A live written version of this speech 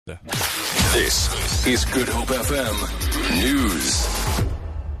This is Good Hope FM News.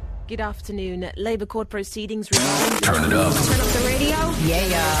 Good afternoon. Labour court proceedings regarding... Turn it up. Turn up the radio.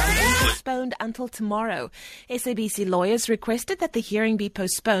 Yeah. Postponed until tomorrow. SABC lawyers requested that the hearing be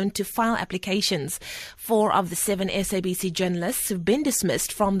postponed to file applications. 4 of the 7 SABC journalists who've been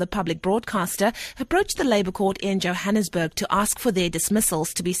dismissed from the public broadcaster approached the Labour court in Johannesburg to ask for their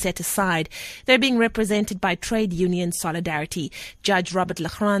dismissals to be set aside. They're being represented by Trade Union Solidarity. Judge Robert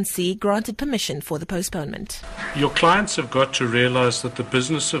Lachransi granted permission for the postponement. Your clients have got to realize that the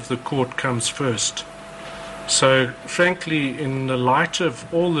business of the court comes first. So, frankly, in the light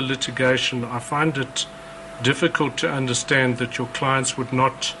of all the litigation, I find it difficult to understand that your clients would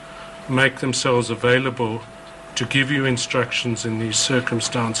not make themselves available to give you instructions in these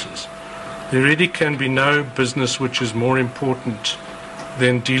circumstances. There really can be no business which is more important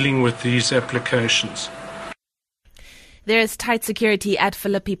than dealing with these applications. There is tight security at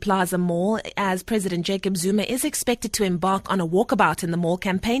Philippi Plaza Mall as President Jacob Zuma is expected to embark on a walkabout in the mall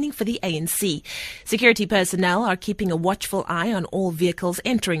campaigning for the ANC. Security personnel are keeping a watchful eye on all vehicles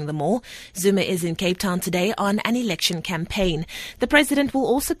entering the mall. Zuma is in Cape Town today on an election campaign. The president will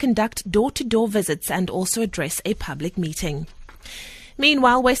also conduct door-to-door visits and also address a public meeting.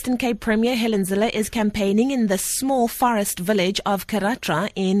 Meanwhile, Western Cape Premier Helen Zille is campaigning in the small forest village of Karatra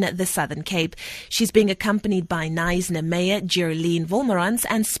in the Southern Cape. She's being accompanied by Knysna Mayor Geraldine Wolmerans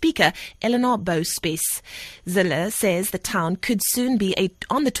and Speaker Eleanor Bouwspies. Zille says the town could soon be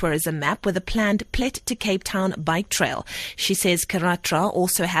on the tourism map with a planned Plet to Cape Town bike trail. She says Karatra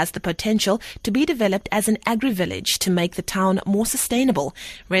also has the potential to be developed as an agri-village to make the town more sustainable.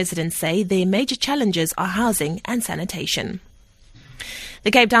 Residents say their major challenges are housing and sanitation. The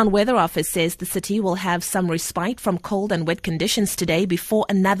Cape Town Weather Office says the city will have some respite from cold and wet conditions today before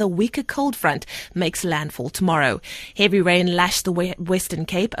another weaker cold front makes landfall tomorrow. Heavy rain lashed the Western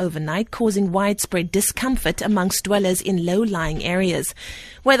Cape overnight, causing widespread discomfort amongst dwellers in low-lying areas.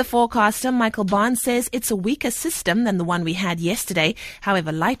 Weather forecaster Michael Barnes says it's a weaker system than the one we had yesterday.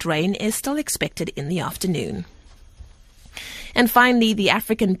 However, light rain is still expected in the afternoon. And finally, the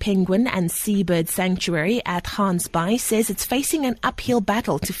African Penguin and Seabird Sanctuary at Gansbaai says it's facing an uphill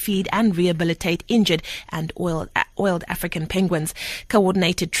battle to feed and rehabilitate injured and oiled African penguins.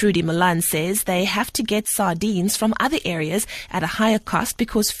 Coordinator Trudy Milan says they have to get sardines from other areas at a higher cost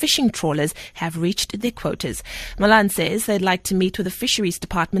because fishing trawlers have reached their quotas. Milan says they'd like to meet with the Fisheries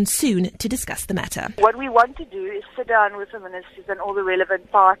Department soon to discuss the matter. What we want to do is sit down with the ministers and all the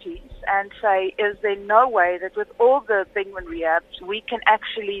relevant parties and say, is there no way that with all the penguin rehabs, we can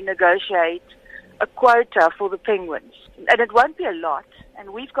actually negotiate a quota for the penguins? And it won't be a lot. And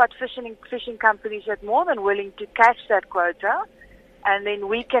we've got fishing companies that are more than willing to catch that quota. And then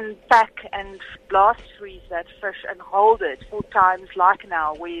we can pack and blast freeze that fish and hold it for times like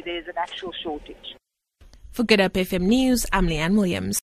now where there's an actual shortage. For Good Hope FM News, I'm Leanne Williams.